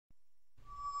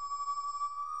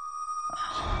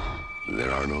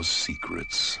There are no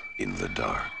secrets in the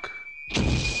dark.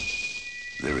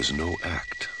 There is no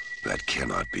act that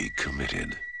cannot be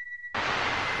committed.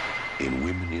 In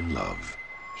Women in Love,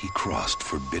 he crossed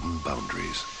forbidden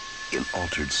boundaries. In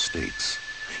Altered States,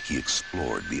 he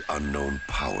explored the unknown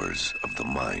powers of the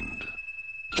mind.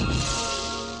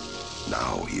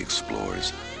 Now he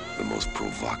explores the most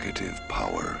provocative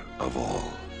power of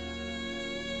all.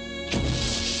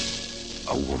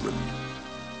 A woman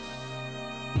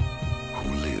who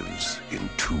lives in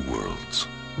two worlds.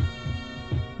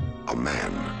 A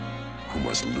man who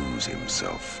must lose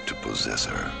himself to possess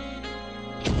her.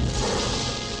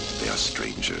 They are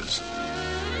strangers.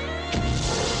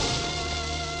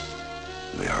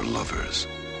 They are lovers.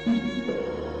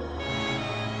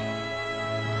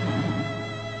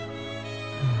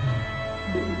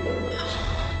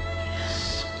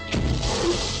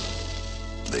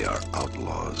 They are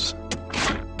outlaws.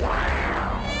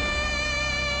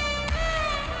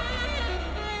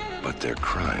 But their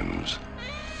crimes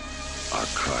are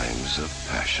crimes of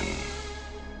passion.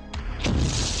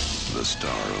 The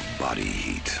star of Body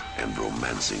Heat and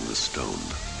Romancing the Stone,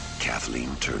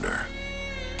 Kathleen Turner.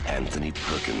 Anthony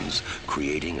Perkins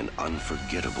creating an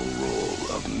unforgettable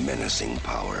role of menacing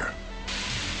power.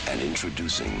 And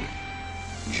introducing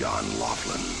John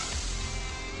Laughlin.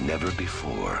 Never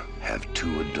before have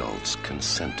two adults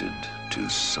consented to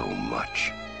so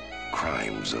much.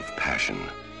 Crimes of Passion,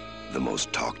 the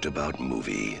most talked about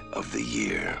movie of the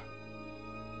year.